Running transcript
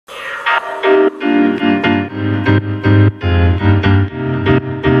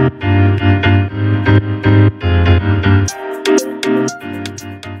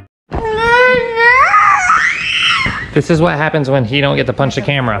This is what happens when he don't get to punch the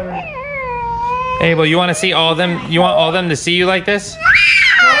camera. Abel, you want to see all of them? You want all of them to see you like this?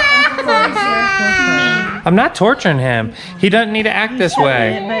 I'm not torturing him. He doesn't need to act this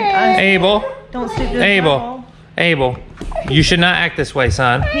way. Abel. Don't stoop to the Abel. Abel. You should not act this way,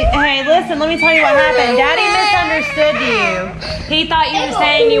 son. Hey, listen, let me tell you what happened. Daddy misunderstood you. He thought you were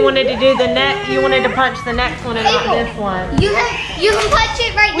saying you wanted to do you wanted to punch the next one and not this one. You can punch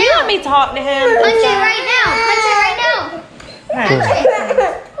it right now. Will you let me talk to him? Punch it right now. Punch it right now. Hey.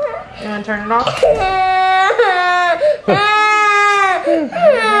 You want to turn it off?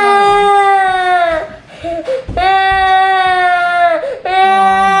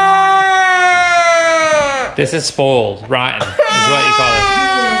 This is spoiled, rotten, is what you call it.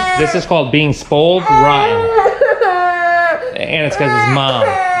 This is called being spoiled, rotten. And it's because his mom.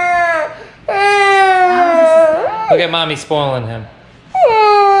 Look at mommy spoiling him.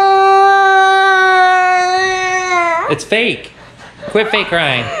 It's fake. Quit fake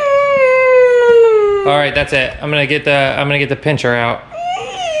crying. All right, that's it. I'm gonna get the pincher out.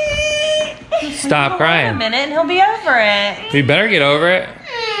 Stop crying. Wait a minute, and he'll be over it. You better get over it.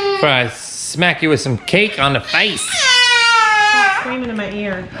 Before I smack you with some cake on the face. Stop screaming in my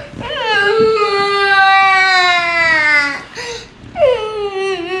ear.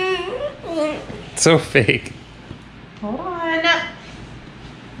 So fake. Hold on.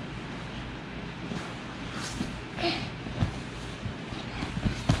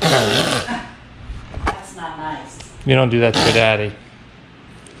 That's not nice. You don't do that to your daddy.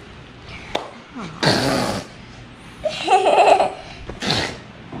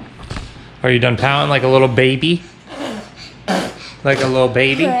 Are you done pouting like a little baby? Like a little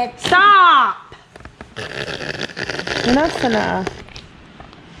baby? Stop! Enough's enough.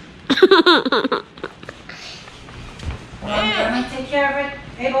 Well, let me take care of it,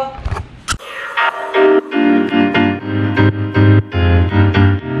 Abel.